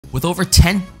With over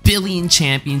 10 billion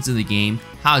champions in the game,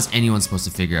 how is anyone supposed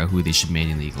to figure out who they should main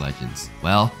in League of Legends?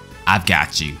 Well, I've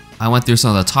got you. I went through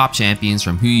some of the top champions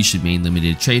from Who You Should Main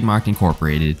Limited Trademark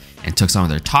Incorporated and took some of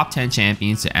their top 10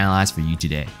 champions to analyze for you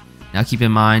today. Now keep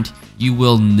in mind, you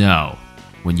will know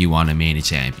when you want to main a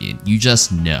champion. You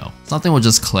just know. Something will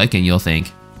just click and you'll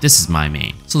think, this is my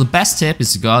main. So the best tip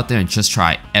is to go out there and just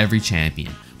try every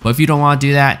champion. But if you don't want to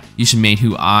do that, you should main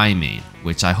who I main,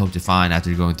 which I hope to find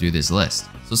after going through this list.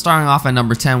 So starting off at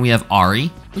number 10, we have Ari,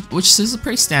 which is a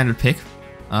pretty standard pick.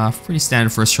 Pretty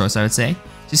standard first choice, I would say.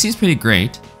 She seems pretty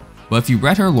great, but if you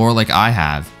read her lore like I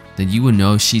have, then you would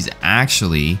know she's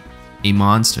actually a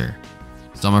monster.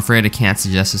 So I'm afraid I can't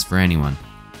suggest this for anyone.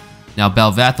 Now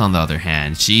Bel'Veth, on the other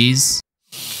hand, she's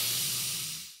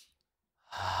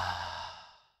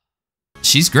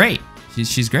great.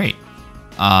 She's great.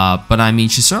 But I mean,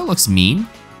 she sort of looks mean,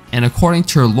 and according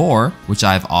to her lore, which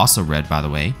I've also read by the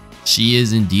way, she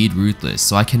is indeed ruthless,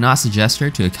 so I cannot suggest her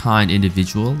to a kind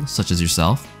individual such as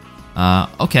yourself.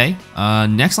 Okay,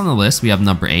 next on the list we have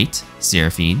number 8,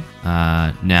 Seraphine.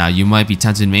 Now you might be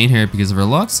tempted to main her because of her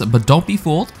looks, but don't be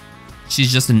fooled.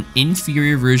 She's just an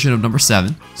inferior version of number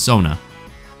 7, Sona.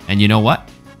 And you know what?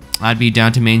 I'd be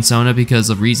down to main Sona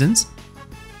because of reasons,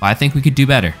 but I think we could do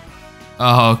better.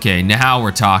 Okay, now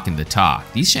we're talking the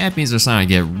talk. These champions are starting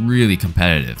to get really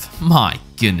competitive. My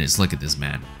goodness, look at this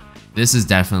man. This is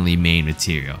definitely main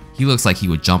material. He looks like he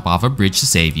would jump off a bridge to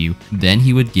save you, then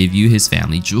he would give you his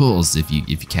family jewels if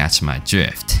you catch my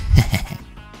drift.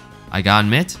 I gotta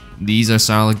admit, these are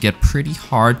starting to get pretty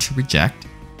hard to reject.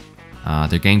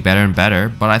 They're getting better and better,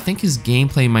 but I think his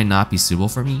gameplay might not be suitable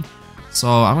for me.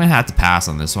 So I'm gonna have to pass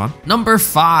on this one. Number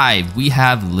 5, we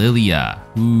have Lilia,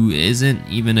 who isn't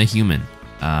even a human.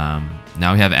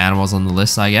 Now we have animals on the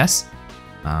list, I guess.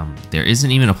 There isn't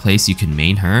even a place you can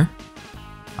main her.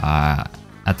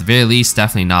 At the very least,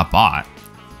 definitely not bot.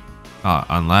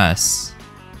 Unless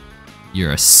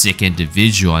you're a sick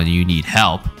individual and you need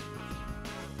help.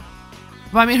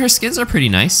 But I mean, her skins are pretty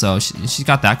nice, so she's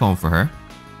got that going for her.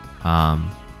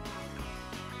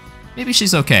 Maybe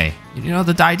she's okay. You know,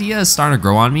 the idea is starting to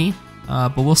grow on me,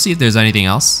 but we'll see if there's anything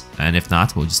else. And if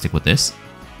not, we'll just stick with this.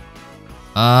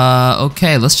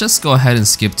 Okay, let's just go ahead and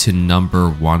skip to number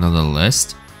 1 on the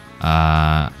list.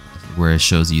 Where it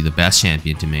shows you the best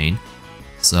champion to main.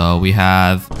 So we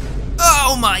have...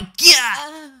 Oh my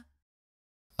god!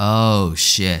 Oh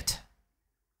shit.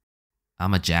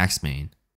 I'm a Jax main.